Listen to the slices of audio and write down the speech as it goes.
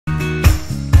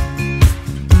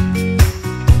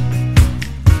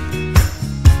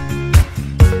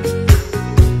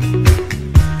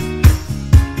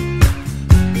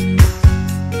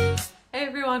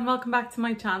welcome back to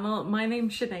my channel. My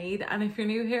name's Sinead, and if you're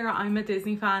new here, I'm a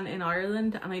Disney fan in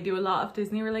Ireland and I do a lot of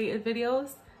Disney related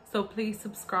videos, so please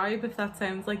subscribe if that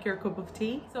sounds like your cup of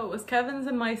tea. So it was Kevin's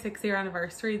and my 6-year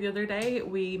anniversary the other day.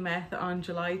 We met on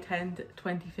July 10th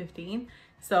 2015,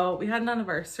 so we had an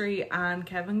anniversary and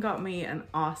Kevin got me an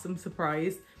awesome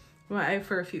surprise. We went out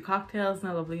for a few cocktails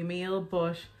and a lovely meal,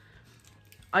 but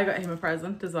I got him a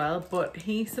present as well. But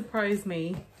he surprised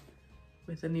me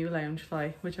with a new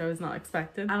Loungefly, which I was not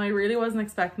expecting, and I really wasn't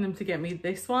expecting him to get me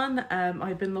this one.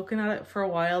 I've been looking at it for a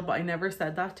while, but I never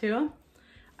said that to him,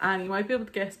 and you might be able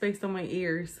to guess based on my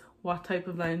ears what type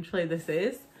of Loungefly this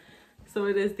is. So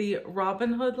it is the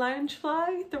Robin Hood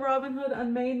Loungefly, the Robin Hood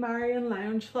and Maid Marian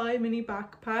Loungefly mini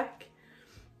backpack.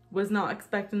 Was not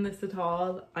expecting this at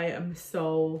all. I am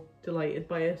so delighted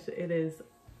by it. It is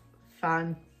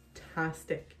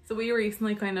fantastic. So we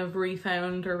recently kind of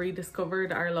refound or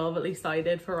rediscovered our love, at least I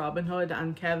did, for Robin Hood,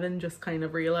 and Kevin just kind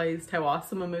of realized how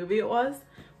awesome a movie it was.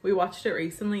 We watched it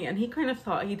recently and he kind of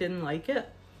thought he didn't like it.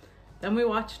 Then we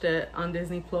watched it on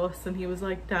Disney Plus and he was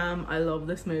like, damn, I love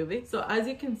this movie. So as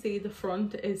you can see, the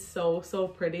front is so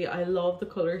pretty. I love the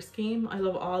color scheme. I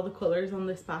love all the colors on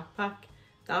this backpack.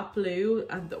 That blue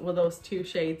and well, those two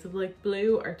shades of like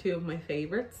blue are two of my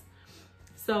favorites.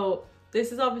 So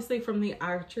this is obviously from the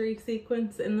archery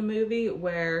sequence in the movie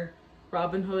where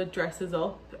Robin Hood dresses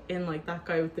up in like that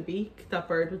guy with the beak, that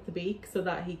bird with the beak, so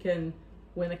that he can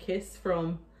win a kiss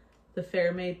from the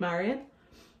fair Maid Marian,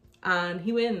 and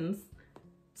he wins.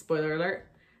 Spoiler alert.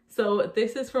 So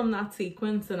this is from that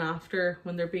sequence and after,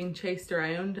 when they're being chased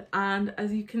around, and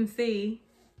as you can see,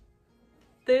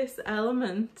 this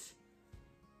element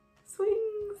swings.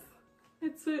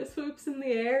 It swoops in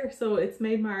the air. So it's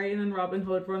Maid Marian and Robin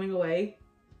Hood running away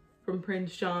from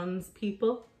Prince John's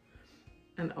people.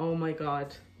 And oh my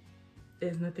god,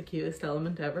 isn't it the cutest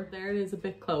element ever? There it is a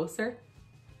bit closer.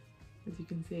 As you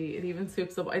can see, it even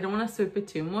swoops up. I don't want to swoop it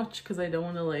too much because I don't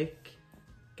want to like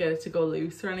get it to go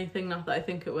loose or anything. Not that I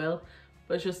think it will,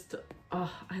 but it's just,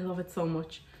 oh, I love it so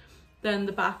much. Then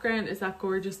the background is that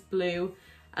gorgeous blue.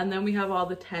 And then we have all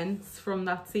the tents from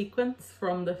that sequence,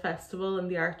 from the festival and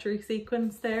the archery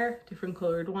sequence there, different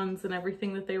coloured ones and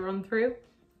everything that they run through.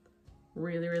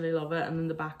 Really love it. And then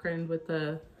the background with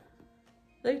the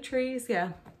like trees, yeah,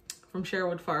 from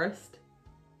Sherwood Forest.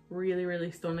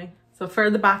 Really stunning. So for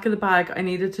the back of the bag, I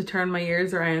needed to turn my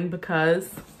ears around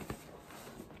because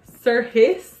Sir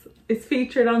Hiss is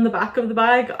featured on the back of the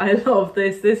bag. I love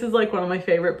this. This is like one of my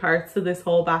favourite parts of this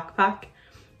whole backpack.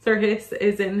 Sir Hiss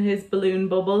is in his balloon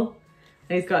bubble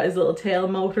and he's got his little tail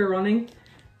motor running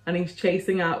and he's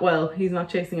chasing at, well, he's not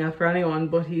chasing after anyone,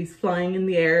 but he's flying in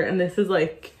the air. And this is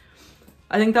like,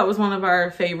 I think that was one of our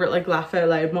favorite like laugh out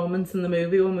loud moments in the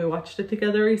movie when we watched it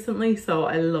together recently. So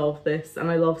I love this,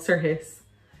 and I love Sir Hiss.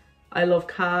 I love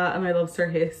Kaa and I love Sir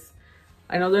Hiss.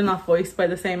 I know they're not voiced by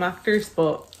the same actors,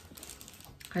 but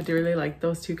I do really like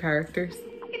those two characters.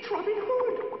 It's Robin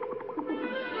Hood.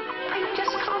 I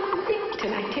just can't think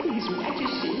till I tell His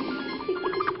Majesty.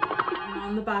 And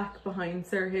on the back behind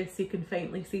Sir Hiss, you can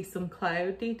faintly see some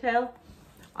cloud detail.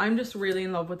 I'm just really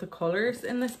in love with the colours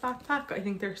in this backpack. I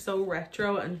think they're so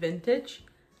retro and vintage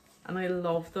and I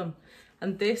love them.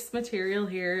 And this material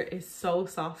here is so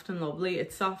soft and lovely.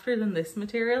 It's softer than this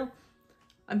material.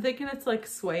 I'm thinking it's like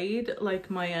suede, like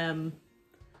my don't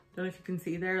know if you can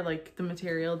see there, like the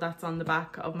material that's on the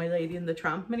back of my Lady and the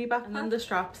Tramp mini backpack. And then the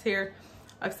straps here,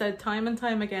 I've said time and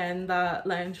time again that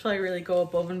Loungefly really go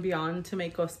above and beyond to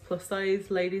make us plus size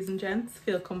ladies and gents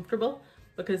feel comfortable,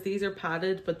 because these are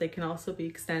padded but they can also be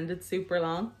extended super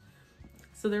long,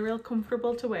 so they're real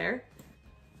comfortable to wear.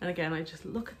 And again, I just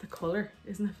look at the colour,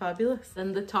 isn't it fabulous?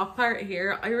 And the top part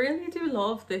here, I really do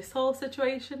love this whole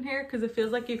situation here because it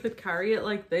feels like you could carry it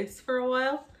like this for a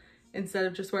while instead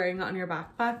of just wearing it on your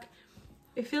backpack.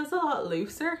 It feels a lot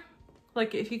looser.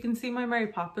 Like if you can see my Mary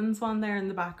Poppins one there in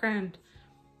the background,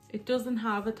 it doesn't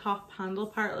have a top handle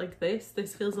part like this.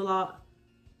 This feels a lot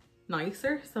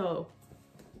nicer. So,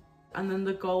 and then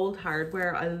the gold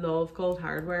hardware, I love gold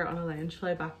hardware on a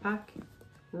Loungefly backpack.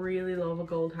 Really love a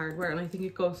gold hardware, and I think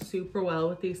it goes super well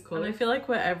with these colours. And I feel like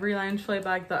with every Loungefly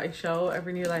bag that I show,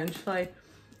 every new Loungefly,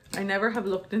 I never have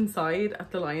looked inside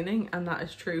at the lining, and that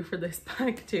is true for this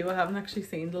bag too. I haven't actually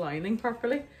seen the lining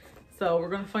properly, so we're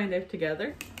gonna find out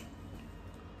together.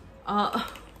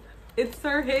 It's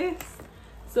Sir Hiss.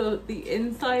 So the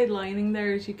inside lining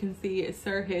there, as you can see, is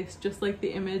Sir Hiss, just like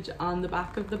the image on the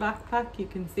back of the backpack. You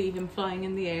can see him flying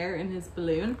in the air in his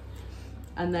balloon.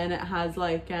 And then it has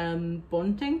like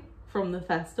bunting from the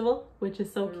festival, which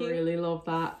is so cute. I really love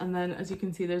that. And then as you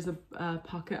can see, there's a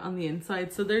pocket on the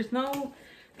inside. So there's no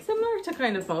Similar to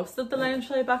kind of most of the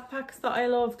Loungefly backpacks that I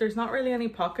love, there's not really any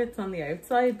pockets on the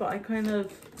outside, but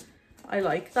I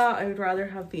like that. I would rather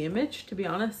have the image, to be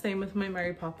honest. Same with my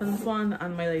Mary Poppins one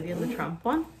and my Lady and the Tramp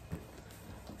one.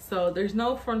 So there's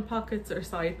no front pockets or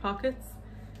side pockets,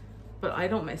 but I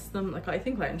don't miss them. Like, I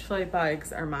think Loungefly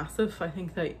bags are massive. I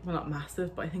think that, well, not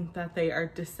massive, but I think that they are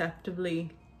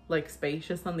deceptively like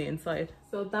spacious on the inside.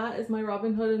 So that is my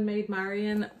Robin Hood and Maid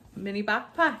Marian mini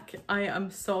backpack. I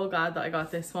am so glad that I got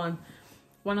this one.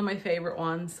 One of my favorite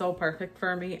ones, so perfect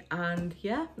for me. And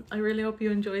yeah, I really hope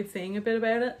you enjoyed seeing a bit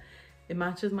about it. It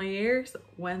matches my ears.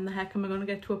 When the heck am I going to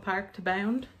get to a park to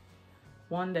bound?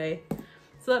 One day.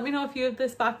 So let me know if you have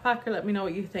this backpack, or let me know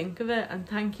what you think of it. And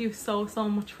thank you so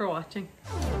much for watching.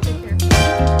 Take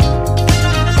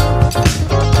care.